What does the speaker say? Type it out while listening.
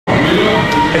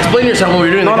Explain yourself what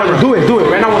you're doing. No, do it.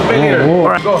 Right now we'll explain later. All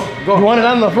right, go. You want it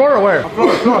on the floor or where?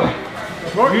 Floor.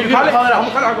 You call it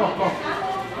out. Go.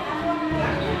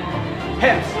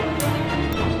 Heads.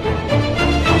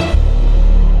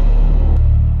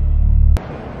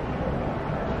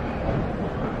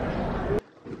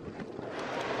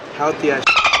 Healthy as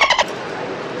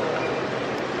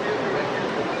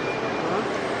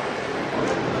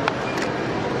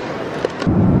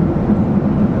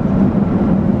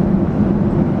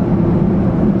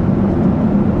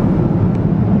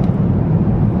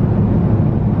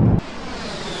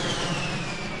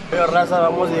Raza,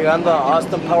 vamos llegando a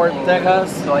Austin Power,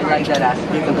 Texas. So I like that ass.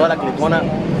 Y con toda la clipona.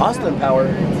 Austin Power.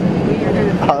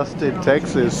 Austin,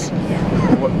 Texas.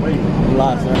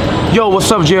 Yo,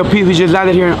 what's up, JLP? We just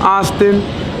landed here in Austin.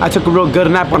 I took a real good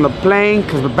nap on the plane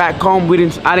because we're back home. I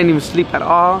didn't even sleep at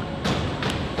all.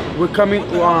 We're coming.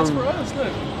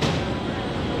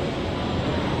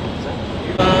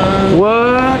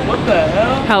 What? What the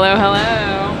hell?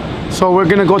 Hello. So we're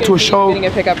gonna go to a show. You're gonna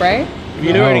get picked up, right?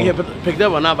 You know, already get picked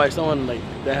up or not by someone like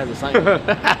that has a sign.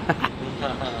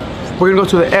 We're gonna go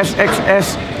to the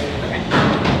SXS.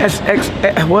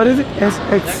 What is it?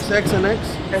 SXNX?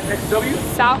 SXW?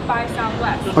 South by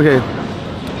Southwest. Okay.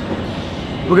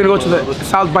 We're gonna go to the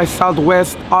South by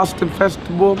Southwest Austin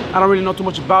Festival. I don't really know too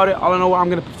much about it. All I know, I'm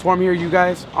gonna perform here, you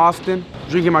guys. Austin.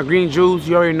 Drinking my green juice.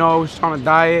 You already know, we're on a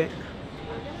diet.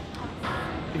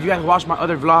 If you guys watched my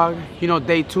other vlog, you know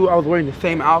day 2, I was wearing the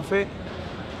same outfit.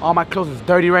 All my clothes is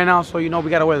dirty right now, so you know we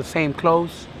gotta wear the same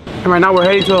clothes. And right now we're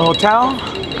heading to the hotel.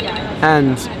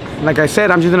 And like I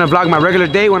said, I'm just gonna vlog my regular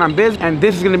day when I'm busy. And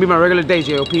this is gonna be my regular day,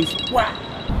 JOPs. Wow.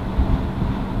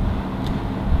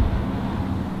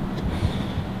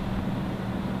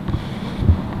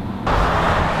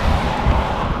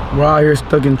 We're out here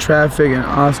stuck in traffic in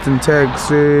Austin,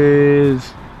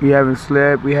 Texas. We haven't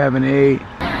slept, we haven't ate.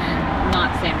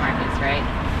 Not San Marcos, right?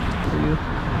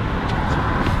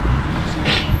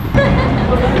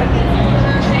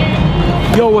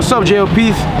 Yo, what's up,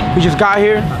 JLPs? We just got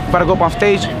here, about to go up on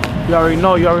stage. You already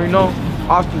know.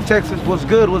 Austin, Texas, what's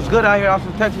good out here,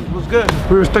 Austin, Texas, what's good?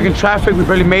 We were stuck in traffic, we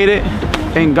barely made it.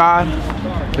 Thank God.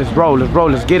 Let's roll,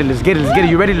 let's get it.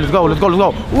 You ready? Let's go.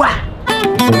 Wah!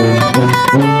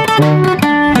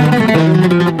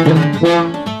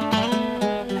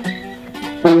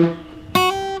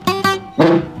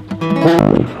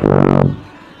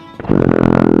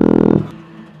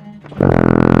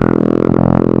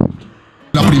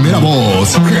 La primera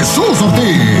voz, Jesús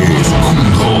Ortiz.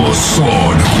 Juntos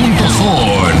son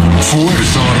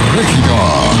Fuerza Régida.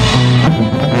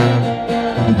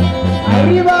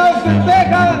 ¡Arriba, Austin,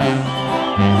 Texas!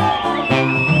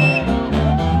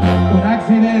 Un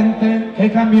accidente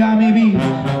que cambió a mi vida.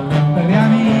 Perdí a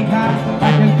mi hija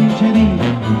aquel pinche día.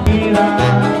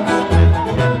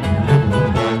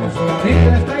 Si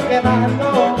te estoy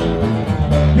quemando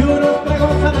y unos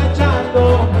tragos están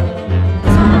echando.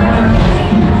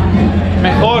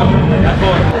 Mejor.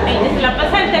 Se la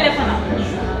pasa el teléfono.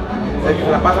 El que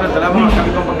se la pasa en el teléfono acá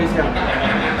mi compa Cristian.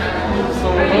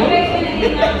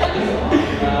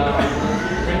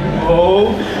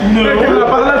 Oh, no. El que se la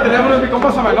pasa en el teléfono es mi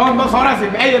compa Samelón, 2 horas y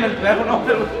media en el teléfono.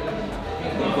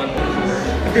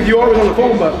 If you always on the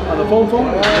phone, but on the phone. Some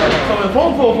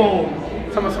phone.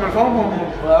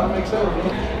 Well, that makes sense.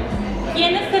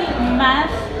 ¿Quién es el más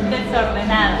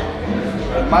desordenado?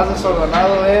 El más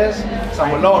desordenado es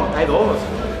Samuelón. Hay 2.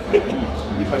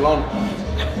 Y Pelón.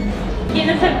 ¿Quién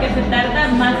es el que se tarda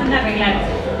más en arreglarse?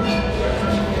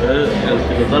 El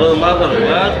que se tarda más en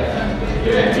arreglar,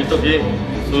 Chito aquí,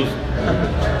 Jesús.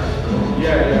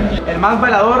 El más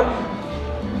bailador,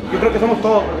 yo creo que somos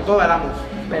todos, porque todos bailamos.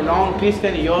 Pelón,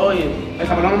 Cristian y yo, y el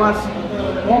Samuelón más.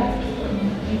 ¿Cómo?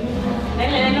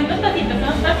 Denle unos pasitos.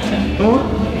 ¿Tú?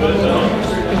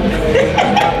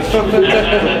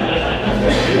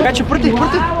 Gotcha, put it.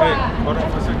 What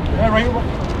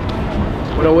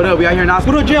up? We out here in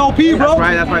Austin. Put a JLP, bro.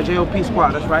 That's right, JLP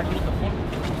squad, that's right.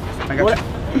 I got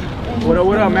what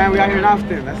up, man? We out here in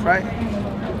Austin, that's right.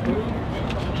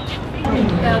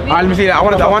 Alright, let me see that. I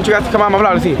want you guys to come on my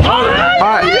vlog, let's see.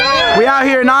 Alright, we out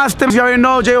here in Austin. You already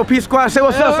know, JLP squad. Say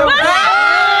what's up,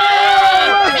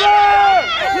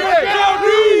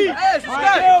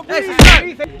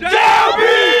 JLP!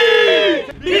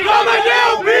 Become a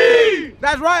JLP!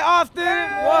 That's right, Austin.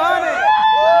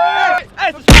 100.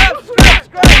 Hey, subscribe.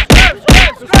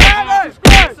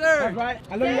 That's right.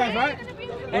 I love you guys, right?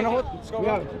 Let's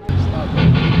go.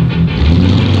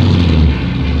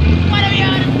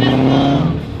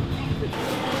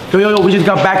 Yo, we just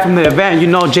got back from the event. You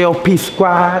know, JLP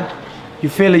squad. You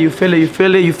feel it.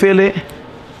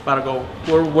 About to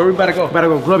go. Where we about to go? We better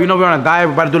go grub. You know we're on a diet.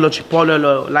 We're about to do a little chipotle, a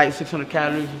little light 600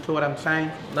 calories. You feel what I'm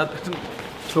saying? Nothing.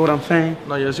 Feel what I'm saying?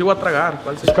 No, yo sí voy a tragar.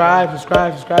 Subscribe.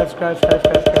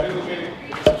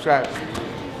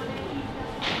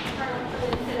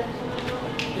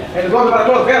 Hey, let's go para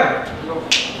todos, get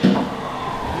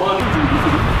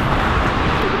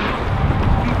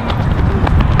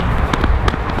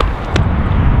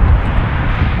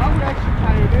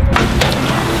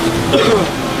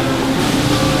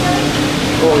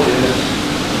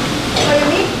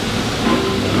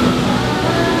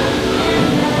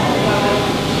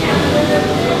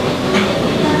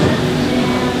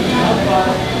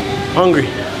Hungry.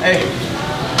 Hey.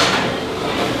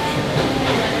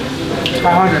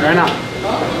 500 right now.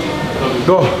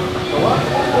 Go.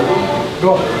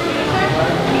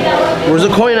 Where's the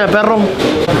coin at, perro?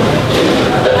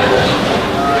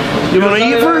 You wanna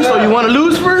eat first, or you wanna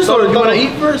lose first, or you wanna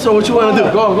eat first, or what you wanna do?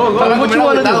 Go. What you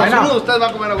wanna do? Right now. Ustedes van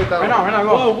a comer agüitado. Right now, go.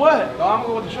 Oh, what? No, I'm gonna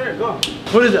go with the shirt, go.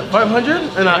 What is it,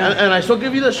 500? And I still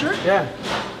give you the shirt? Yeah.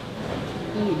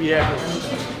 Yeah.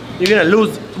 You're gonna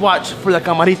lose. Watch for the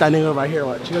camarita, nigga, right here.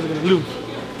 Watch. You guys are gonna lose.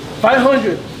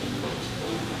 500.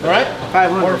 Alright?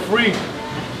 500. For free.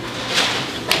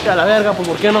 A la verga, pues,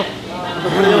 ¿por qué no?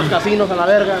 Nos ponen los casinos a la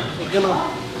verga. ¿Por qué no?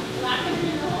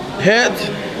 Heads,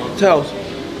 tails.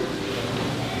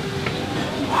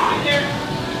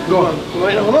 Go.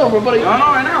 Right now, hold on, everybody. No,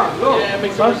 right now. Go. Yeah, it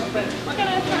makes sense.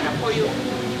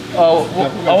 Oh,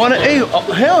 I wanna. Hey,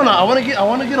 hell no! I wanna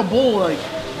get a bowl. Like,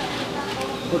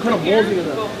 what kind of bowls are you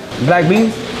gonna? Black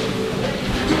beans.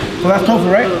 So that's tofu,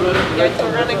 right? Yeah, it's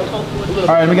organic tofu. All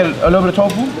right, let me get a little bit of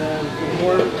tofu.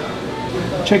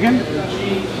 Chicken.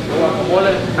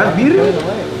 That's birria?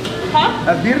 Huh?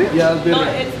 That's birria? Yeah, that's No,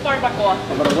 better. it's barbacoa.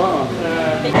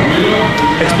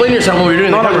 Explain yourself what you're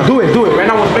doing. No, do it. Right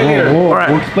now we'll explain later. All right.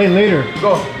 We'll explain later.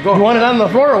 Go. You want it on the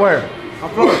floor or where? On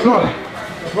floor.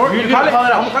 You call it? call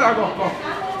it out. Go.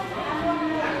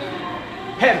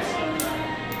 Heads.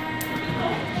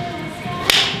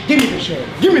 Give me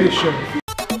the shirt.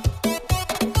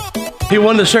 He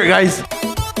won the shirt, guys.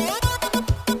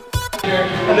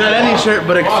 And not any shirt,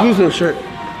 but exclusive shirt.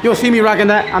 You'll see me rocking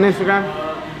that on Instagram.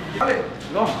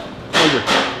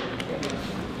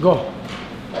 Go.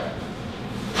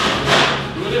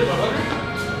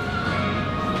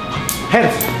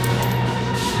 Heads.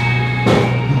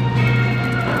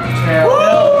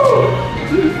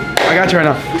 I got you right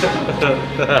now.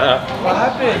 What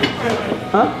happened?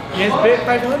 Huh? You guys bid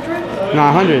 500?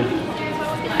 Nah, 100.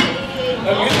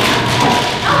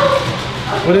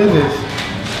 What is this?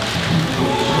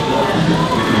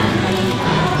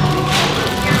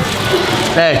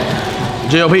 Hey,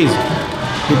 GOPs.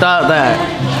 He thought that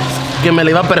que me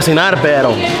le iba a persinar,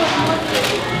 pero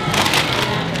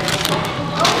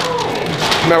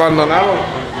Me abandonaron.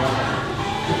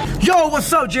 Yo,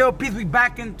 what's up, JLPs? We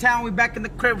back in town. We back in the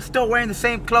crib. Still wearing the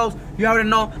same clothes. You already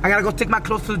know. I gotta go take my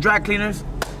clothes to the dry cleaners.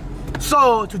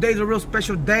 So today's a real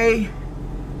special day.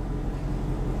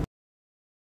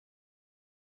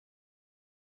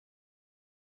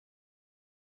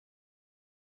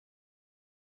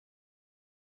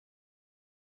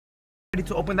 Ready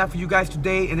to open that for you guys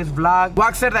today in this vlog.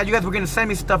 Walk said that you guys were gonna send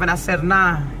me stuff, and I said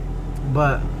nah.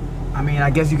 But I mean, I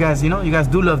guess you guys, you know, you guys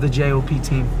do love the JOP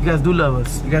team. You guys do love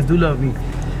us. You guys do love me.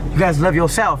 You guys love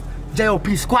yourself.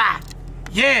 JOP squad.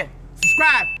 Yeah.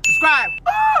 Subscribe.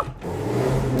 Oh!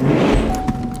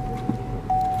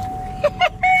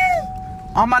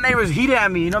 All my neighbors heated at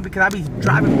me, you know, because I be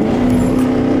driving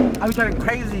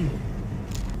crazy.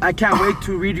 I can't wait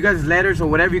to read you guys' letters or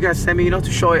whatever you guys send me, you know,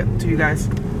 to show it to you guys.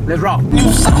 Let's rock.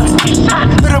 New socks.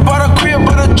 Coulda bought a crib,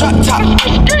 but a drop top. I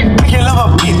can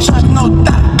love a bitch, no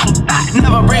doubt.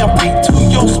 Never bring a freak to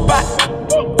your spot.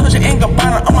 Cause you ain't got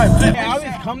bottom on my flip. I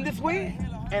always come this way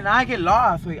and I get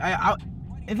lost. Like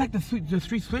it's like the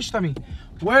street switched on me.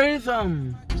 Where is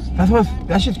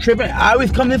that shit's tripping. I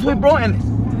always come this way, bro, and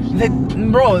it's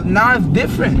like, bro, now it's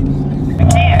different.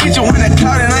 Get you in the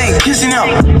cloud and I ain't kissing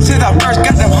out. Since I first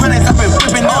got them hundreds, I've been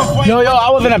flipping out. Yo, I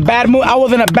was in a bad mood. I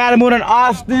was in a bad mood in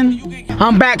Austin.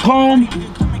 I'm back home.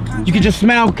 You can just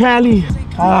smell Cali.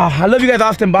 I love you guys,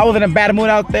 Austin, but I was in a bad mood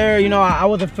out there. You know, I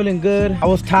wasn't feeling good. I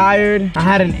was tired. I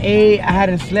hadn't ate. I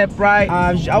hadn't slept right.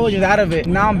 I was just out of it.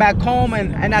 Now I'm back home,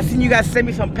 and I seen you guys send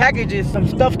me some packages. Some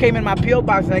stuff came in my P.O.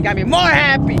 box, and it got me more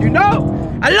happy. You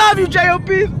know? I love you,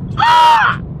 JOPs.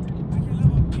 Ah!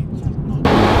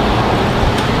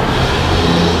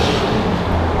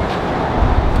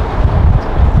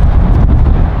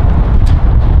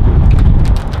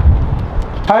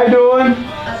 How you doing?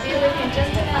 I'll see you in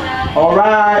just a minute. All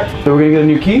right. So we're gonna get a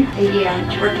new key? Yeah,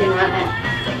 I'm working on it.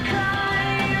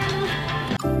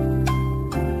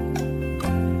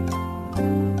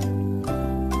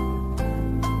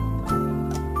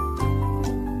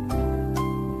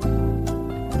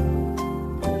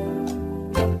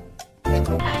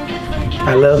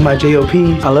 I love my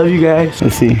JOPs. I love you guys.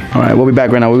 Let's see. All right, we'll be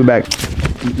back right now. We'll be back.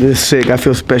 This is sick. I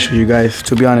feel special, you guys.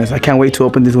 To be honest, I can't wait to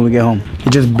open this when we get home. It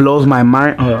just blows my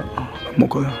mind.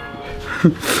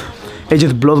 It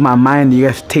just blows my mind that you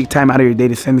guys take time out of your day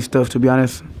to send me stuff. To be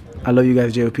honest, I love you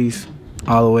guys, JOPs,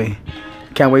 all the way.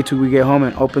 Can't wait till we get home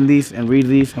and open these and read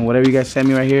these and whatever you guys send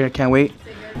me right here. I can't wait.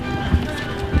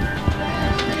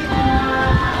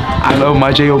 I love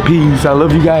my JOPs. I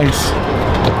love you guys.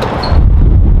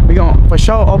 We gonna for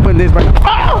sure open this right now.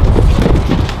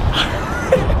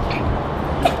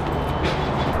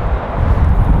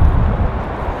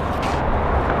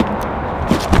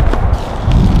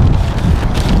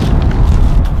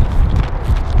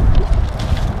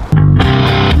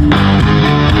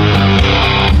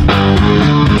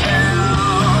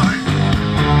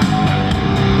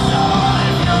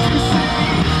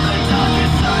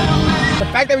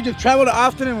 That we just traveled to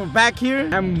Austin and we're back here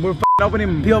and we're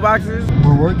opening PO boxes.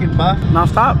 We're working, pa.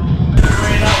 Non-stop.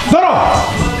 Soto!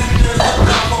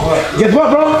 Guess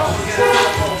what, bro?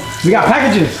 We got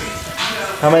packages.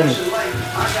 How many?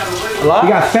 A lot? We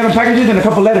got 7 packages and a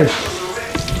couple letters.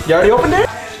 You already opened it?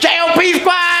 JOP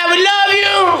Squad, we love you!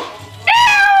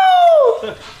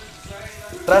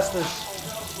 Trust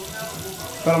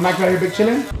us. Got a Mac right here, big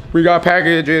chillin'. We got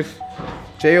packages.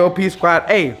 JOP Squad.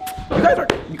 Hey,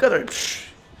 you guys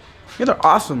are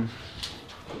awesome.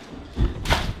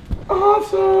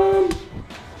 Awesome.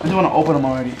 I just want to open them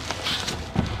already.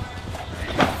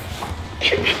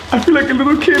 I feel like a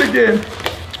little kid again.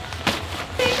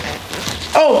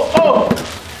 Oh.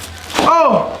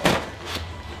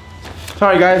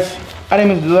 Sorry guys, I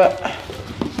didn't mean to do that.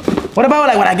 What about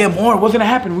like when I get more? What's gonna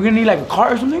happen? We're gonna need like a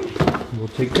cart or something? We'll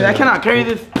take Cause I cannot carry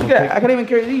this. I can't even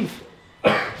carry these.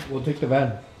 We'll take the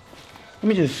van. Let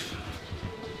me just.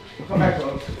 Come back,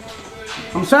 bro.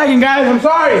 I'm sagging, guys. I'm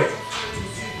sorry.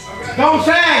 Don't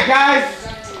sag, guys.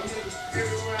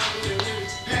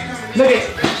 Look it.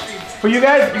 For you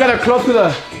guys are close to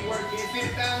the.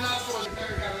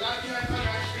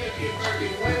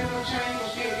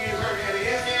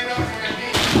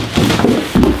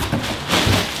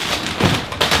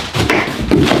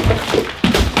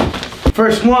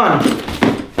 First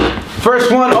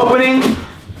one opening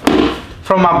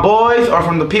from my boys or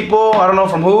from the people, I don't know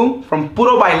from who, from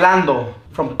Puro Bailando,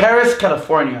 from Paris,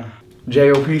 California.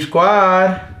 JOP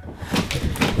Squad.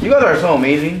 You guys are so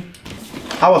amazing.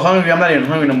 I was hungry, I'm not even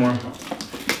hungry no more.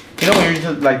 You know when you're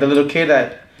just like the little kid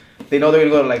that they know they're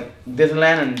gonna go to like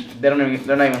Disneyland and they're not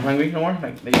even hungry no more,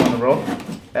 like they go on the road?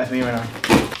 That's me right now.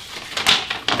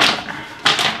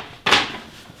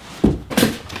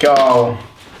 Go.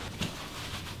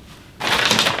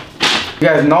 You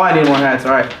guys know I need more hats,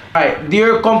 alright. Alright,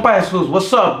 dear compa Jesus,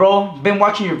 what's up, bro? Been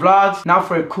watching your vlogs now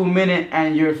for a cool minute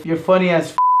and you're funny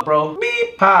as f, bro.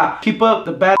 Beep. Ha, keep up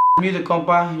the bad music,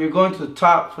 compa. You're going to the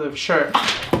top for the shirt.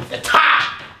 The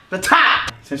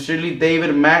top! Sincerely,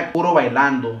 David Mac, Puro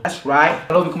Bailando. That's right.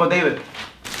 I love you, compa David.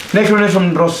 Next one is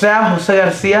from Jose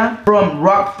Garcia from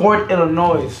Rockford,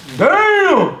 Illinois.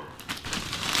 Damn!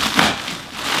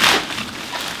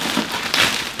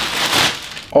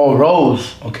 Oh,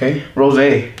 Rose. Okay,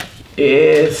 Rose.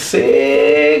 It's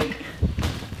sick.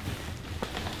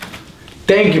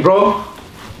 Thank you, bro.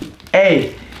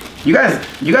 Hey, you guys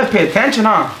pay attention,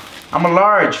 huh? I'm a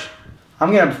large.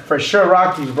 I'm gonna for sure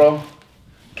rock these, bro.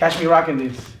 Catch me rocking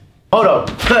these. Hold up.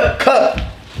 Cut.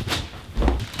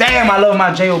 Damn, I love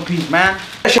my JOPs, man.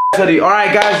 Hoodie. All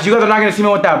right, guys, you guys are not gonna see me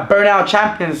with that Burnout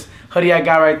Champions hoodie I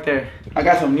got right there. I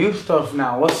got some new stuff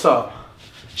now. What's up?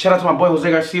 Shout out to my boy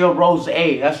Jose Garcia, Rose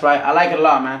A. That's right. I like it a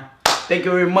lot, man. Thank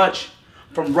you very much.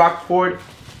 From Rockford,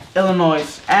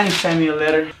 Illinois. And he sent me a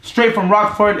letter. Straight from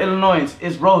Rockford, Illinois.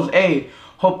 It's Rose A.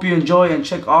 Hope you enjoy and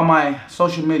check all my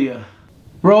social media.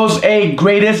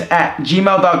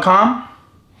 roseagreatest@gmail.com.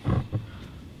 So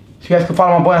you guys can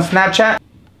follow my boy on Snapchat.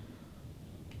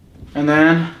 And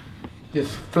then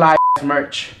this fly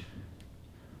merch.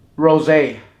 Rose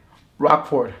A.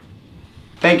 Rockford.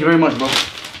 Thank you very much, bro.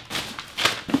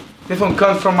 This one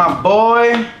comes from my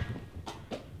boy,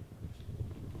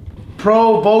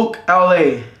 Provoke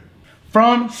LA,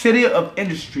 from City of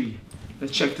Industry.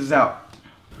 Let's check this out.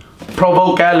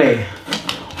 Provoke LA.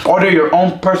 Order your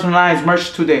own personalized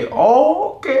merch today.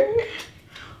 Okay.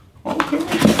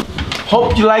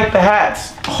 Hope you like the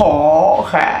hats. Oh,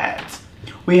 hats.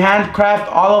 We handcraft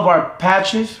all of our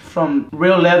patches from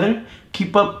real leather.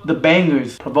 Keep up the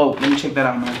bangers. Provoke. Let me check that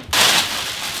out, man.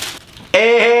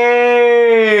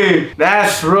 Hey,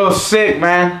 that's real sick,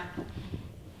 man.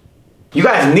 You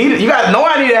guys know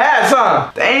I need a hat,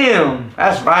 huh? Damn,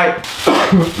 that's right.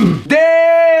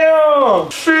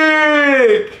 Damn,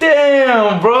 sick.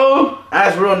 Damn, bro.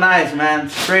 That's real nice, man.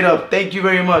 Straight up. Thank you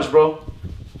very much, bro.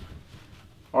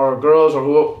 Or girls, or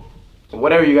who,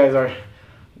 whatever you guys are.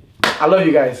 I love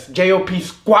you guys. JOP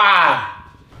Squad.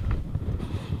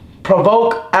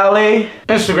 Provoke LA.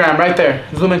 Instagram right there.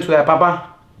 Zoom into that, papa.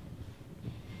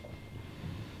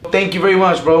 Thank you very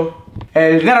much, bro.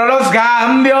 El dinero los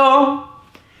cambio.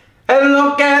 Es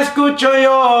lo que escucho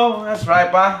yo. That's right,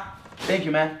 pa. Thank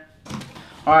you, man.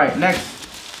 Alright, next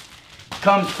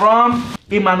comes from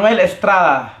Emmanuel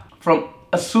Estrada. From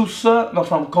Azusa, no,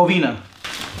 from Covina.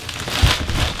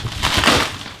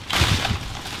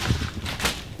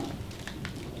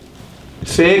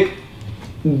 Sick.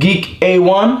 Geek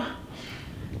A1.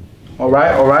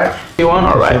 Alright. A1,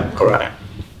 alright.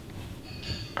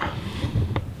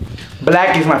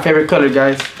 Black is my favorite color,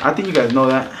 guys. I think you guys know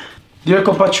that. Dear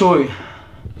Compa Chuy.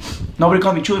 Nobody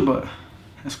called me Chuy, but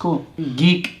that's cool.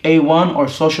 Geek A1 or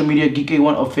social media Geek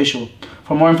A1 official.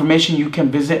 For more information, you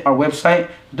can visit our website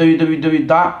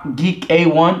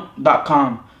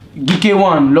www.geeka1.com. Geek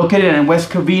A1, located in West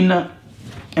Covina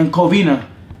and Covina.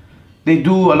 They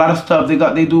do a lot of stuff.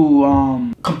 They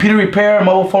do computer repair,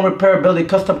 mobile phone repair, build a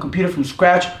custom computer from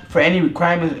scratch for any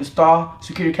requirements, install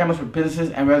security cameras for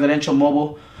businesses and residential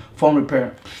mobile phone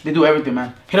repair. They do everything,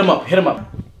 man. Hit them up.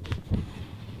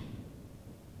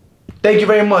 Thank you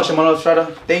very much, Emmanuel Estrada.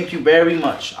 Thank you very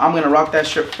much. I'm gonna rock that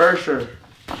shirt for sure.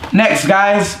 Next,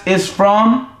 guys, is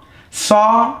from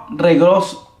Saul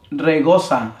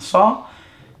Regosa. Saul?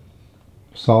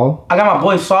 I got my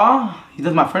boy Saul. He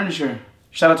does my furniture.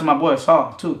 Shout out to my boy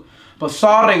Saul too. But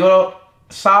Saul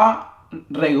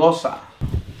Regosa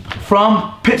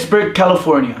from Pittsburgh,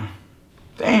 California.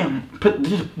 Damn,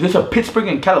 there's a Pittsburgh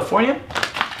in California?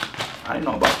 I didn't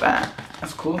know about that.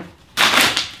 That's cool.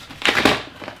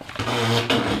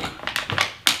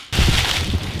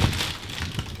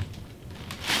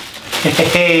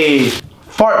 Hey,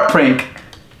 fart prank.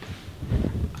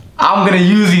 I'm gonna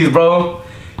use these, bro.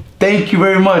 Thank you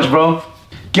very much, bro.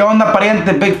 ¿Qué onda,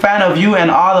 pariente? Big fan of you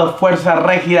and all the Fuerza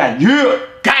Regida. Yeah,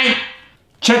 gang!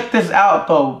 Check this out,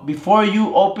 though. Before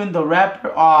you open the wrapper,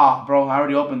 bro, I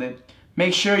already opened it.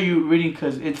 Make sure you reading,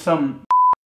 because it's some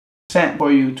sent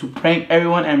for you to prank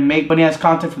everyone and make funny ass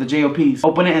content for the JOPs.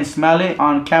 Open it and smell it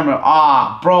on camera.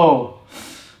 Bro.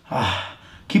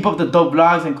 Keep up the dope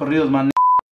vlogs and corridos, man.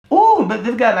 Ooh, but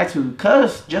this guy likes to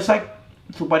cuss, just like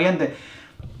su pariente.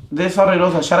 This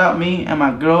Rosa, shout out me and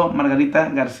my girl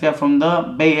Margarita Garcia from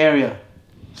the Bay Area.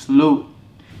 Salute.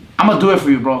 I'm gonna do it for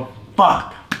you, bro.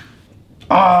 Fuck.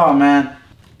 Oh, man.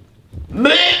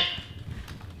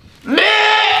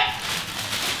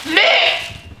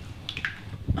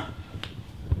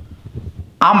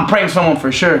 I'm praying someone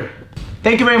for sure.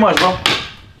 Thank you very much, bro.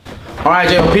 Alright,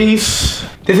 JOPs.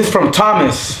 This is from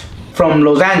Thomas from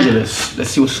Los Angeles.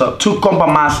 Let's see what's up. Tu compa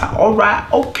masa.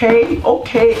 Alright,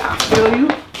 okay, I feel you.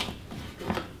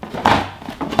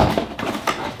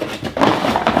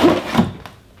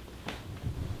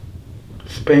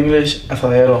 Spanglish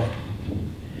asadero.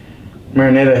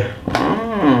 Marinade.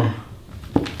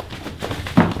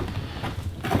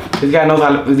 This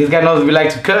guy knows we like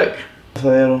to cook.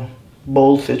 Asadero.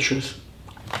 Bold citrus.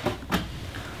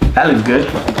 That looks good.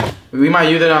 We might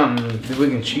use it on this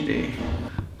weekend cheat day.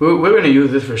 We're gonna use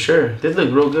this for sure. This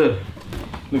looks real good.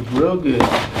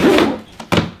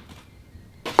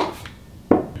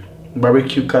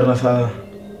 Barbecue carne asada.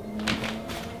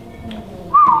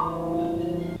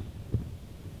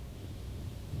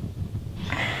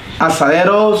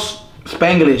 Asaderos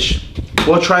Spanglish.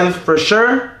 We'll try this for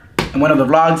sure in one of the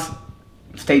vlogs.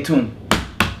 Stay tuned.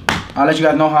 I'll let you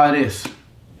guys know how it is.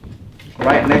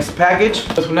 Alright, next package.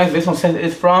 This one says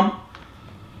it's from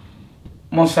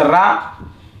Montserrat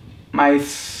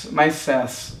Macias,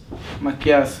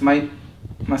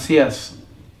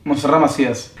 Montserrat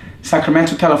Macias,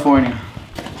 Sacramento, California.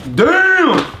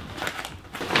 Damn!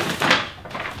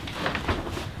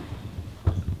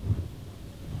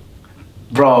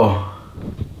 Bro.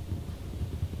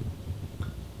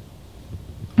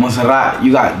 Montserrat,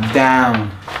 you got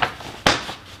down.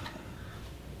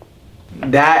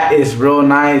 That is real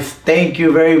nice. Thank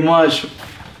you very much.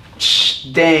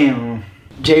 Damn.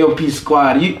 JOP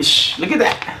squad. Look at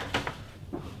that.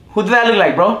 Who did that look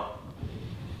like, bro?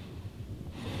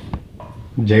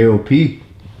 JOP.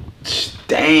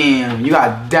 Damn. You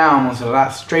got down,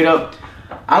 Montserrat. Straight up.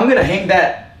 I'm gonna hang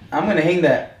that. I'm gonna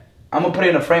put it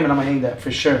in a frame and I'm gonna hang that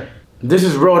for sure. This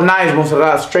is real nice,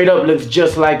 Montserrat. Straight up looks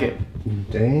just like it.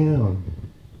 Damn.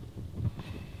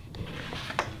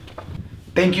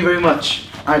 Thank you very much.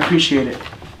 I appreciate it.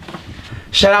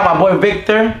 Shout out my boy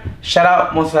Victor. Shout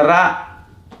out Montserrat.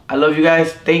 I love you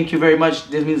guys. Thank you very much.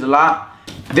 This means a lot.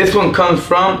 This one comes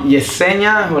from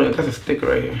Yesenia. Hold on, got a sticker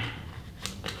right here.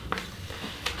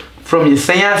 From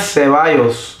Yesenia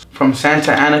Ceballos from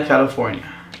Santa Ana, California.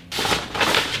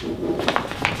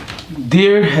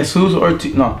 Dear Jesus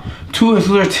Ortiz, no, to Jesus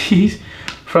Ortiz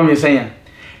from Yesenia.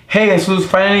 Hey Jesus,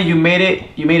 finally you made it.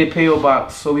 You made a PO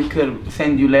box so we could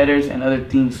send you letters and other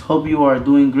things. Hope you are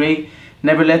doing great.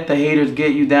 Never let the haters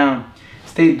get you down.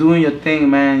 Stay doing your thing,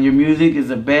 man. Your music is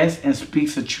the best and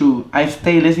speaks the truth. I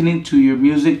stay listening to your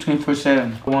music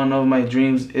 24/7. One of my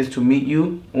dreams is to meet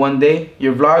you one day.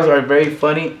 Your vlogs are very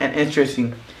funny and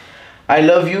interesting. I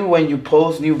love you when you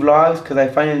post new vlogs because I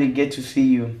finally get to see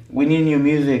you. We need new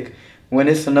music when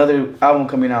it's another album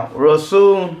coming out. Real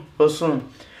soon, real soon.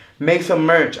 Make some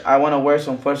merch. I want to wear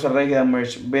some Fuerza Regida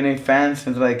merch. Been a fan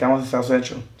since like I was in South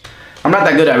Central. I'm not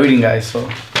that good at reading, guys, so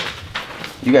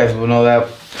you guys will know that.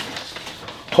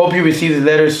 Hope you receive the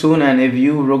letter soon, and if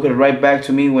you could write back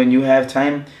to me when you have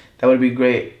time, that would be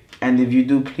great. And if you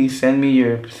do, please send me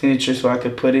your signature so I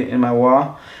could put it in my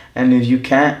wall. And if you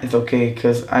can't, it's okay,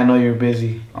 because I know you're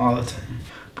busy all the time.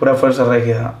 Pura Fuerza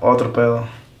Regida, otro pedo.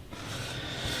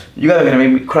 You guys are going to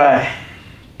make me cry.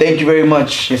 Thank you very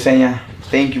much, Yesenia.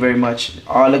 Thank you very much.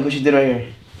 Oh, look what she did right here.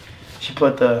 She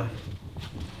put the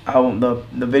album,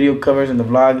 the video covers and the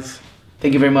vlogs.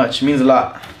 Thank you very much. It means a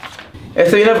lot.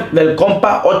 Este viene del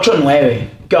compa 89.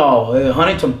 Go, de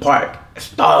Huntington Park. Es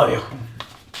todo, viejo.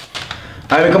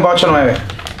 Ahí mi compa 89.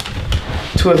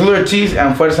 To Jesus Ortiz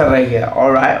and Fuerza Regida.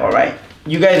 Alright, alright.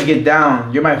 You guys get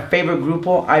down. You're my favorite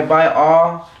grupo. I buy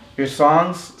all your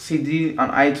songs, CD on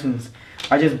iTunes.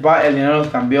 I just bought El Dinero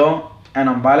Cambió. And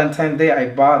on Valentine's Day, I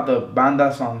bought the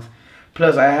Banda songs.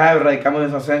 Plus, I have like I'm in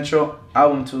South Central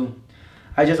album too.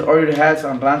 I just ordered hats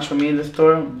on Rancho Me in the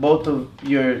store. Both of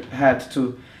your hats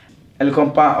too. El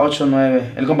compa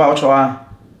 89. El compa 8A.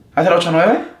 I said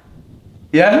 89?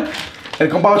 Yeah? El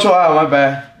compa 8A, my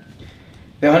bad.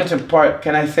 The Huntington Park.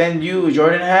 Can I send you a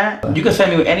Jordan hat? You can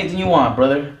send me anything you want,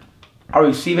 brother. I'll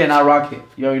receive it and I'll rock it.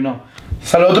 You already know.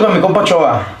 Saludos para mi compa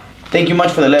 8A. Thank you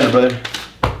much for the letter, brother.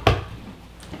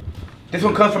 This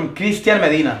one comes from Christian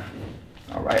Medina.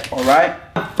 Alright, alright.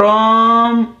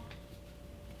 From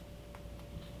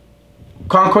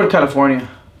Concord, California.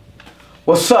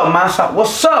 What's up, massa?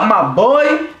 What's up, my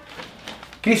boy?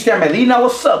 Christian Medina,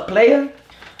 what's up, player?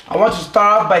 I want to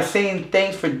start off by saying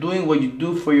thanks for doing what you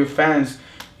do for your fans.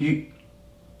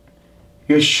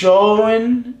 You're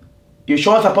showing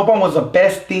Zapopan was the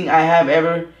best thing I have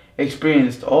ever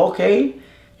experienced. Okay.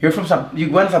 You're from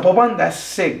you went to Zapopan? That's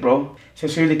sick, bro.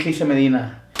 Sincerely, Christian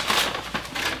Medina.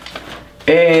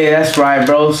 Hey, that's right,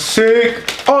 bro. Sick.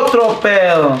 Otro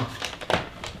pel.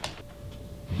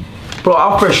 Bro,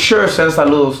 I'll for sure send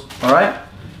saludos, alright?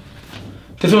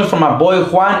 This one's from my boy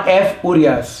Juan F.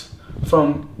 Urias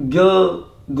from Gilroy,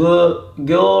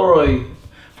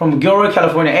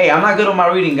 California. Hey, I'm not good on my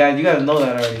reading, guys. You guys know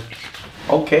that already.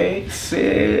 Okay,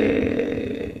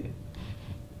 sick.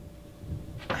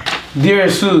 Dear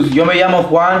Jesus, yo me llamo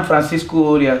Juan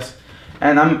Francisco Urias,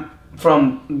 and I'm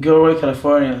from Gilroy,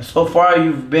 California. So far,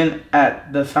 you've been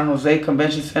at the San Jose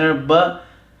Convention Center, but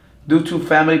due to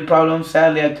family problems,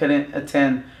 sadly, I couldn't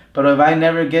attend. But if I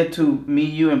never get to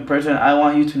meet you in person, I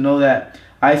want you to know that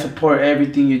I support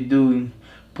everything you're doing.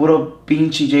 Puro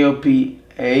pinche JOP,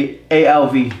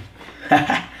 ALV.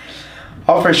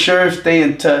 I'll for sure stay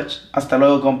in touch. Hasta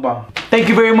luego, compa. Thank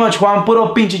you very much, Juan.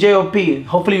 Puro pinche JOP.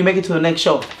 Hopefully you make it to the next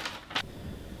show.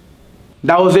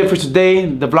 That was it for today.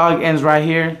 The vlog ends right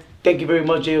here. Thank you very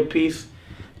much, JOPs.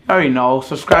 I already know.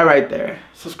 Subscribe right there.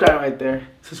 Subscribe right there.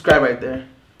 Subscribe right there.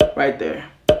 Right there.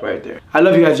 Right there. I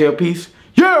love you guys, JOPs.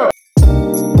 Yeah!